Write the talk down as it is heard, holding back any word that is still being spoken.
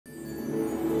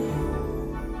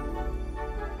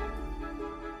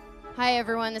Hi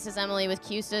everyone, this is Emily with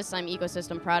Q-SYS. I'm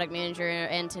Ecosystem Product Manager,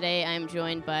 and today I'm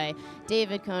joined by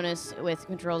David Conus with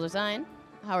ControlDesign.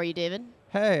 How are you, David?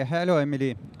 Hey, hello,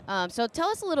 Emily. So tell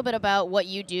us a little bit about what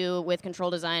you do with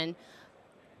ControlDesign.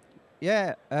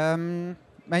 Yeah,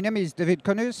 my name is David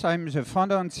Conus. I'm the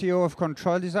founder and CEO of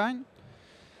ControlDesign.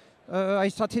 I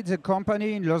started the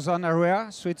company in Lausanne area,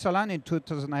 Switzerland in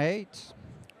 2008.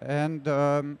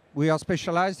 And we are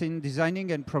specialized in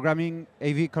designing and programming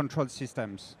AV control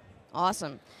systems.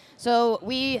 Awesome. So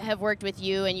we have worked with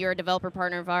you, and you're a developer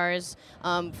partner of ours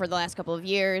for the last couple of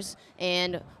years.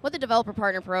 And what the developer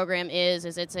partner program is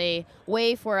it's a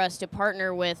way for us to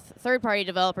partner with third-party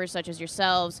developers such as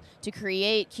yourselves to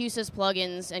create Q-SYS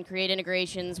plugins and create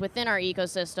integrations within our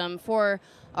ecosystem for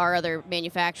our other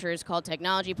manufacturers called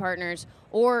technology partners,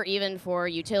 or even for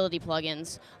utility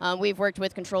plugins. We've worked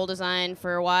with ControlDesign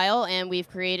for a while, and we've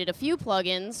created a few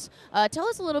plugins. Tell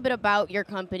us a little bit about your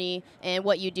company and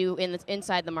what you do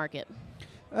inside the market.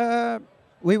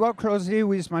 We work closely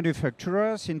with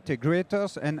manufacturers,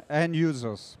 integrators, and end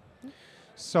users.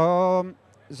 So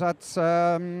that's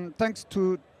thanks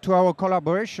to our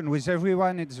collaboration with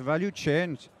everyone in the value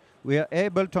chain, we are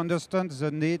able to understand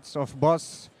the needs of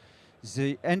both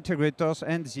the integrators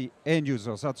and the end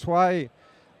users. That's why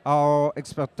our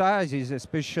expertise is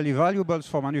especially valuable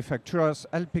for manufacturers,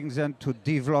 helping them to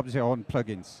develop their own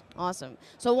plugins. Awesome.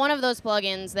 So one of those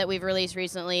plugins that we've released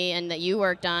recently and that you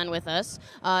worked on with us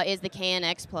is the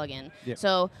KNX plugin. Yeah.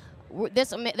 So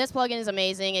this plugin is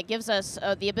amazing. It gives us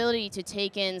the ability to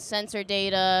take in sensor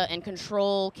data and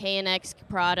control KNX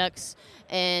products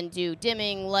and do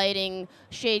dimming, lighting,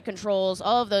 shade controls,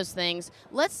 all of those things.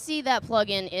 Let's see that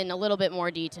plugin in a little bit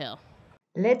more detail.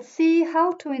 Let's see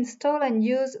how to install and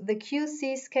use the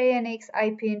Q-SYS KNX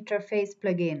IP Interface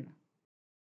plugin.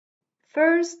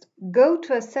 First, go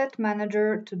to Asset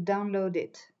Manager to download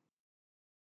it.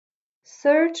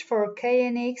 Search for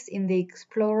KNX in the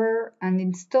Explorer and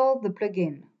install the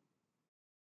plugin.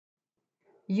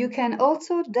 You can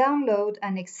also download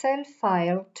an Excel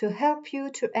file to help you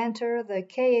to enter the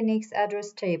KNX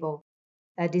address table,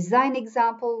 a design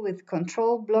example with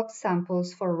control block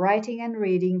samples for writing and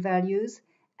reading values,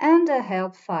 and a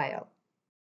help file.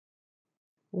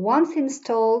 Once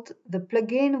installed, the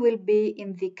plugin will be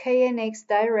in the KNX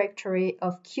directory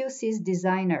of Q-SYS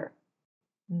Designer.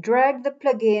 Drag the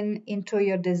plugin into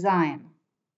your design.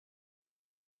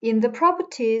 In the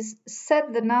properties,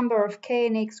 set the number of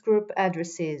KNX group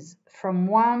addresses from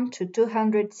 1 to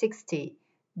 260.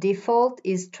 Default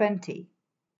is 20.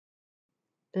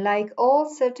 Like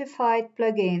all certified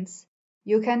plugins,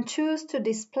 you can choose to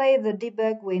display the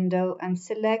debug window and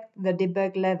select the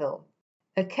debug level.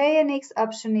 A KNX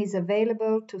option is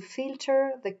available to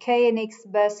filter the KNX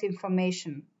bus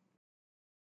information.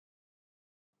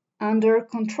 Under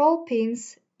Control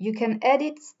Pins, you can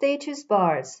edit status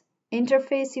bars,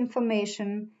 interface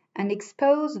information, and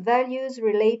expose values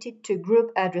related to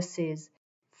group addresses,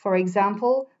 for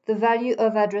example, the value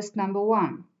of address number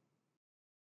 1.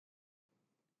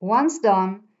 Once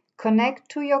done, connect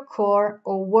to your core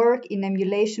or work in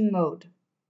emulation mode.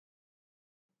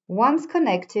 Once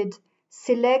connected,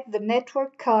 select the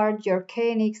network card your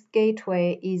KNX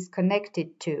gateway is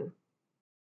connected to.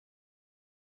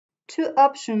 Two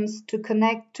options to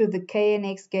connect to the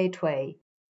KNX gateway.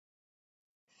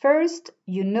 First,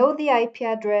 you know the IP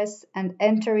address and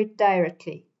enter it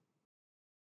directly.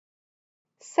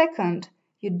 Second,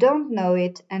 you don't know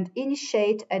it and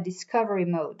initiate a discovery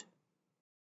mode.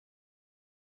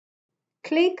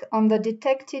 Click on the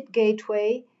detected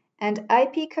gateway and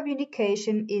IP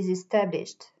communication is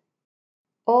established.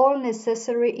 All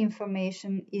necessary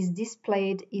information is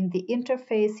displayed in the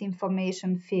interface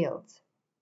information field.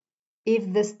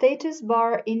 If the status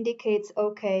bar indicates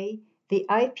OK, the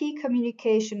IP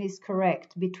communication is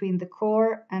correct between the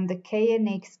core and the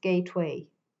KNX gateway.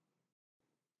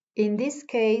 In this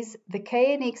case, the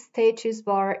KNX status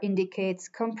bar indicates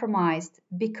compromised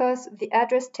because the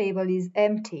address table is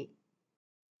empty.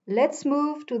 Let's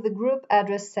move to the group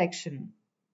address section.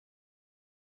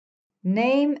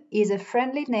 Name is a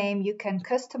friendly name you can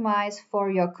customize for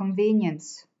your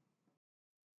convenience.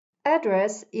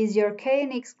 Address is your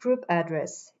KNX group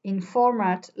address, in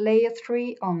format layer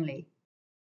 3 only.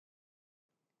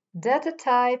 Data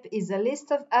type is a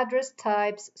list of address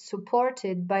types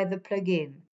supported by the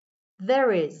plugin.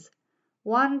 There is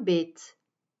 1 bit,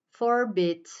 4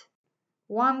 bit,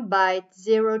 1 byte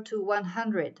 0 to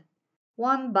 100,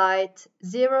 1 byte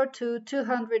 0 to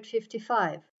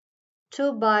 255,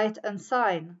 2 byte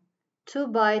unsigned, 2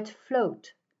 byte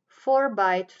float, 4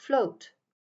 byte float.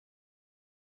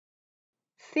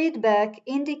 Feedback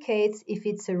indicates if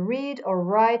it's a read or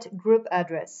write group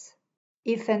address.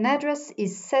 If an address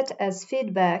is set as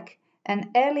feedback,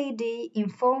 an LED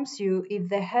informs you if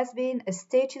there has been a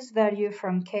status value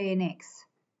from KNX.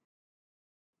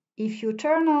 If you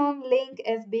turn on Link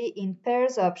FB in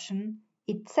Pairs option,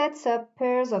 it sets up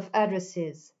pairs of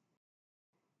addresses.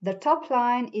 The top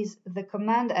line is the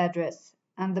command address,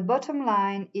 and the bottom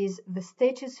line is the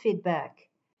status feedback.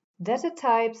 Data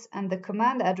types and the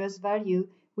command address value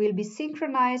will be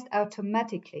synchronized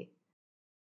automatically.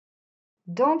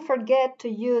 Don't forget to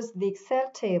use the Excel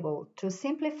table to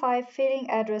simplify filling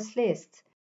address lists,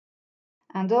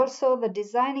 and also the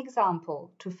design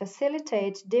example to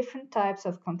facilitate different types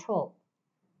of control.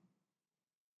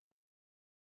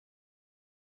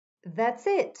 That's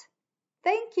it.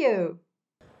 Thank you.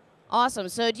 Awesome.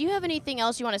 So do you have anything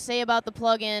else you want to say about the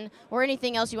plugin, or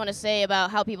anything else you want to say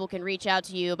about how people can reach out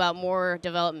to you about more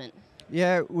development?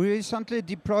 Yeah, we recently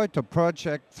deployed a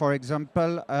project, for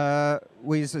example,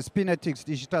 with a Spinetics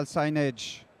digital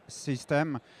signage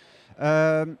system,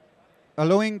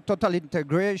 allowing total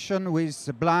integration with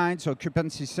the blinds,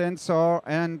 occupancy sensor,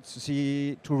 and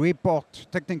to report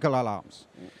technical alarms.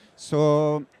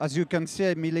 So, as you can see,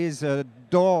 Emily, the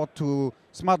door to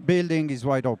smart building is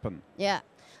wide open. Yeah.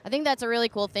 I think that's a really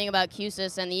cool thing about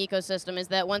Q-SYS and the ecosystem is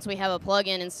that once we have a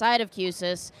plugin inside of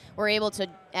Q-SYS, we're able to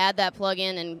add that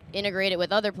plugin and integrate it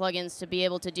with other plugins to be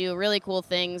able to do really cool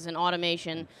things and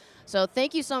automation. So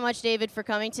thank you so much, David, for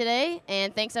coming today,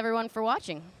 and thanks everyone for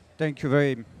watching. Thank you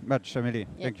very much, Emily. Yep.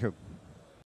 Thank you.